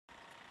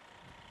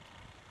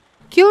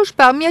Kjo është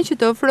pamja që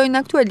të ofrojnë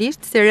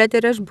aktualisht serat e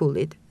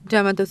Rrashbullit.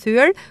 Xhama të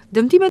thyer,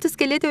 dëmtime të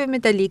skeleteve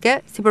metalike,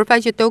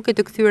 sipërfaqe toke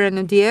të kthyer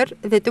në djerr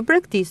dhe të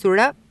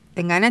braktisura,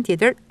 dhe nga ana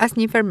tjetër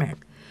asnjë fermer.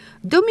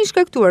 Dëmi i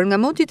shkaktuar nga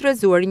moti i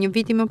trezuar një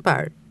viti më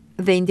parë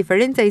dhe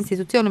indiferenca e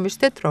institucioneve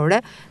shtetërore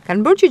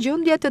kanë bërë që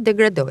gjendja të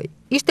degradojë.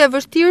 Ishte e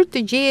vështirë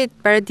të gjehet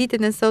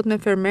paraditën e sotme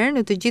fermer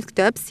në të gjithë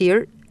këtë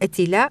hapësirë, e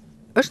cila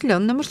është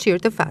lënë në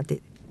mëshirë të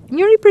fatit.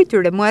 Njëri prej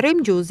tyre,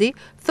 Muharrem Gjuzi,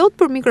 thot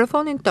për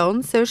mikrofonin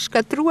ton se është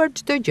shkatruar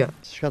çdo gjë.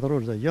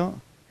 Shkatruar çdo gjë.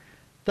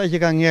 Ta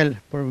që ka ngel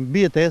për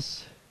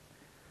mbijetesë,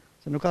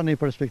 se nuk ka një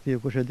perspektivë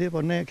kush e di,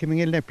 por ne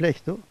kemi ngel në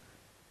plek këtu,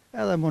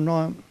 edhe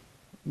mundohem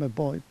me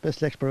boj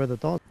 5 lekë për vetë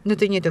tonë. Në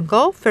të njëjtën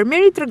kohë,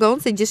 fermeri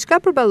tregon se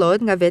gjithçka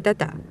përballohet nga vetë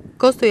ata.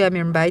 Kostoja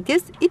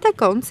mirëmbajtjes i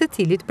takon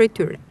secilit prej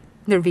tyre.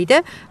 Ndër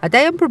vite,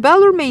 ata janë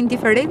përballur me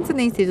indiferencën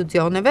e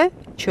institucioneve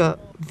që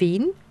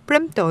vinë,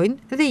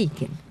 premtojnë dhe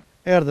ikin.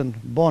 Erdhen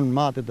bon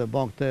matit e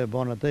bon këtë,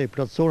 bon atë, i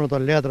plotësuan ato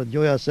letra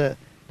gjoja se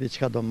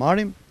diçka do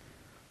marrim.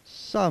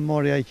 Sa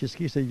mori ai që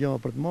s'kishte gjë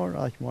për të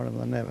marrë, aq morëm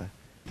edhe neve.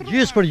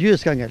 Gjys për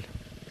gjys ka ngel.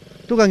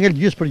 Tu ka ngel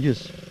gjys për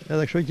gjys.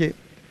 Edhe kështu që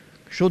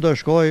kështu do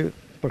shkoj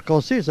për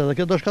kohësisht, edhe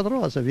kjo do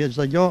shkatërrohet, se vjen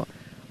çdo gjë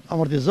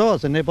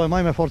amortizohet, se ne po e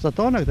marrim me forcat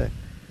tona këtë.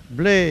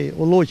 Blej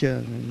ulluqe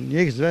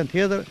një X vend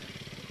tjetër,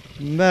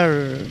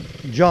 merr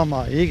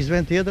xhama X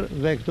vend tjetër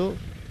dhe këtu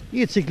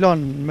i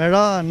ciklon me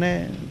ra në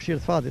mëshirë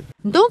të fatit.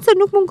 Ndonse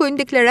nuk mungojnë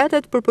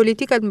deklaratat për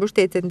politikat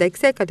mbështetëse ndaj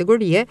kësaj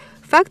kategorie,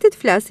 faktet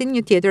flasin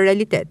një tjetër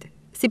realitet.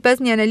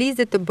 Sipas një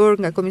analize të bërë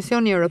nga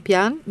Komisioni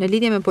Evropian në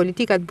lidhje me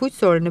politikat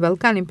bujqësore në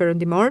Ballkanin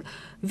Perëndimor,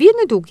 vjen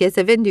në dukje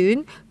se vendi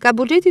ynë ka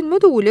buxhetin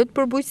më të ulët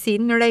për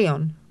bujqësinë në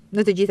rajon.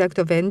 Në të gjitha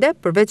këto vende,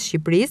 përveç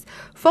Shqipërisë,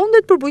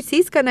 fondet për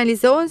bujqësisë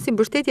kanalizohen si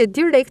mbështetje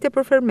direkte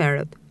për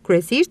fermerët,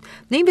 kryesisht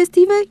në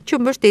investive që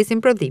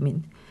mbështesin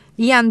prodhimin.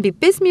 Janë mbi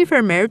 5.000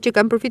 fermerë që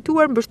kanë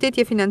përfituar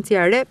mbështetje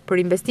financiare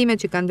për investimet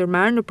që kanë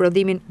ndërmarrë në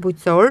prodhimin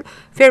bujqësor,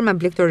 ferma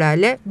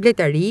blegtorale,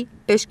 bletari,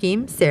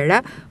 peshkim,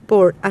 sera,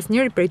 por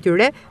asnjëri prej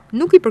tyre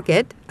nuk i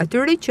përket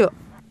atyre që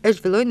e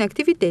zhvillojnë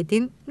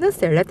aktivitetin në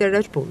serat e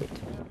Rrashbullit.